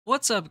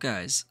What's up,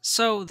 guys?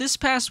 So, this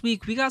past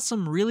week we got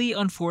some really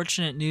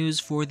unfortunate news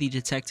for the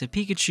Detective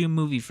Pikachu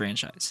movie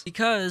franchise.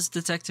 Because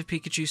Detective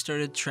Pikachu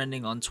started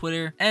trending on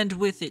Twitter, and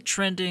with it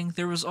trending,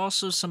 there was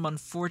also some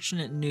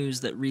unfortunate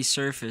news that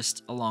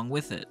resurfaced along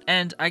with it.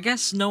 And I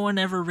guess no one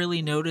ever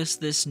really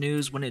noticed this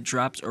news when it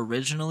dropped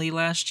originally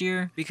last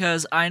year,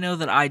 because I know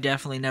that I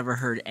definitely never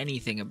heard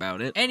anything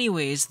about it.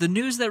 Anyways, the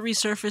news that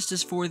resurfaced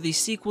is for the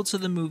sequel to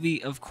the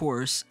movie, of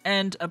course,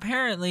 and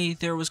apparently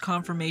there was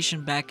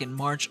confirmation back in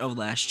March of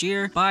last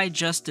year by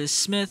Justice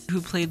Smith, who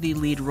played the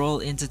lead role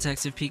in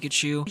Detective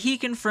Pikachu. He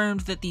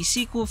confirmed that the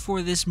sequel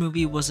for this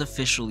movie was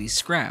officially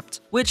scrapped,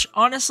 which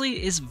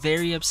honestly is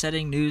very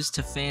upsetting news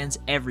to fans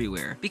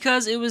everywhere,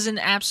 because it was an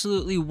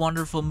absolutely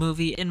wonderful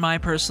movie in my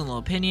personal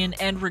opinion,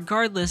 and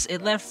regardless,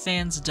 it left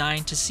fans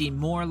dying to see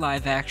more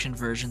live action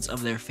versions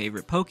of their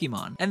favorite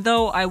Pokemon. And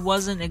though I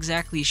wasn't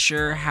exactly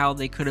sure how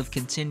they could have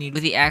continued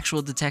with the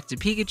actual Detective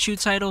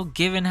Pikachu title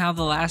given how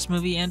the last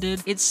movie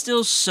ended, it's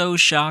still so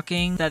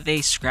shocking that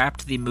they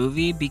scrapped the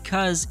movie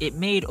because it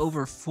made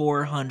over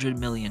 $400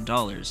 million.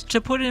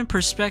 To put it in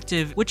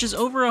perspective, which is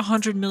over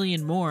 $100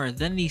 million more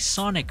than the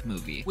Sonic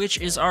movie, which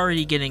is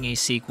already getting a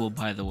sequel,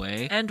 by the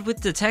way. And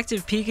with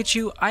Detective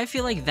Pikachu, I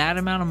feel like that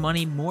amount of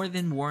money more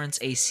than warrants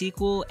a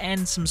sequel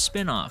and some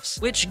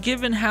spin-offs, which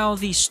given how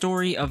the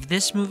story of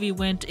this movie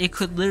went, it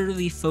could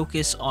literally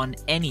focus on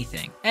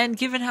anything. And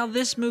given how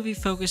this movie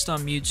focused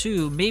on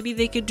Mewtwo, maybe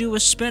they could do a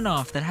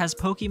spin-off that has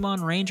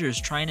Pokemon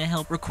Rangers trying to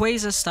help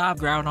Rayquaza stop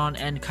Groudon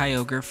and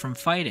Kyogre from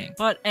fighting.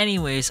 But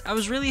anyways, I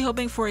was really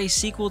hoping for a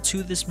sequel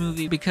to this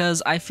movie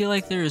because I feel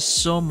like there is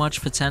so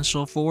much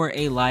potential for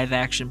a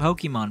live-action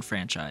Pokemon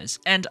franchise.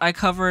 And I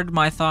covered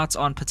my thoughts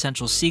on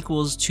potential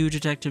sequels to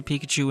Detective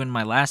Pikachu in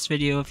my last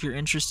video if you're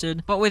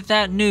interested. But with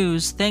that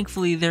news,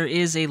 thankfully there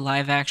is a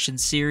live-action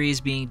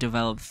series being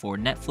developed for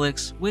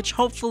Netflix, which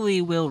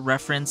hopefully will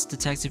reference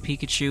Detective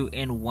Pikachu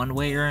in one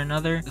way or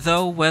another,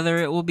 though whether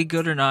it will be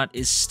good or not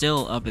is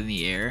still up in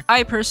the air.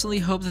 I personally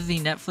hope that the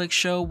Netflix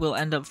show will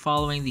end up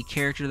following the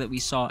character that we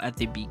saw at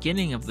the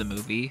beginning of the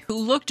movie, who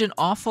looked an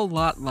awful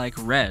lot like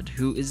Red,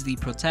 who is the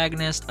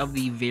protagonist of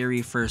the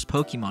very first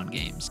Pokemon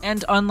games.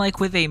 And unlike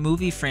with a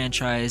movie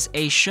franchise,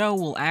 a show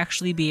will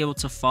actually be able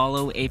to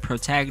follow a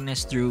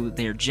protagonist through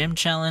their gym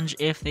challenge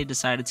if they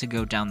decided to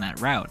go down that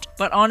route.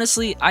 But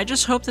honestly, I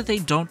just hope that they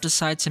don't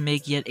decide to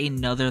make yet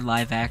another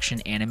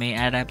live-action anime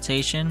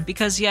adaptation,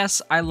 because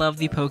yes, I love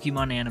the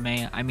Pokemon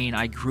anime, I mean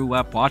I grew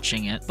up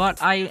watching it,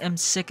 but I am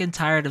sick and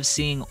tired of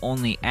seeing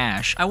only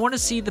Ash. I want to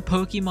see the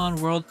Pokemon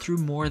world through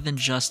more than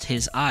just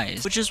his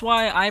eyes, which is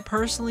why I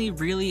personally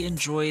really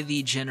enjoy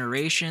the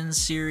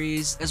Generations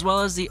series, as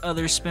well as the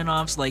other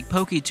spin-offs like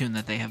Poketoon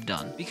that they have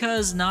done,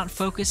 because not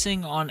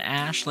focusing on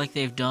Ash like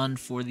they've done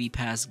for the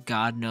past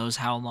god knows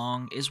how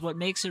long is what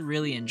makes it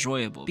really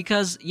enjoyable.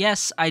 Because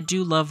yes, I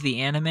do love the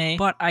anime,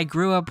 but I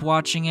grew up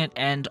watching it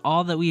and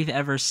all that we've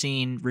ever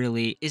seen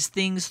really is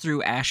things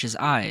through Ash's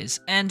eyes,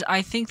 and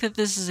I think that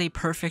this is a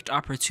perfect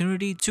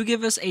opportunity to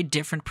give us a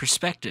different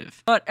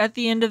perspective. But at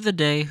the end of the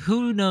day,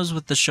 who knows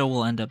what the show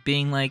will end up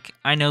being like.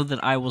 I know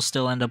that I will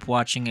still end up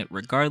watching it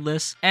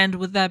regardless, and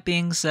with that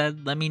being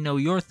said, let me know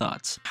your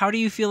thoughts. How do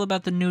you feel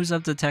about the news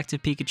of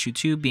Detective Pikachu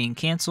 2 being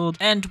cancelled?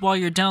 And while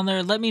you're down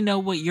there, let me know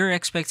what your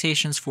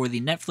expectations for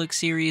the Netflix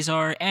series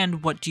are,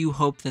 and what do you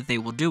hope that they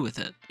will do with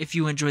it. If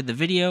you enjoyed the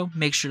video,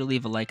 make sure to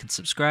leave a like and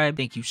subscribe.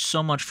 Thank you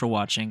so much for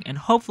watching, and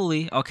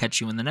hopefully I'll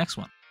catch you in the next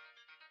one.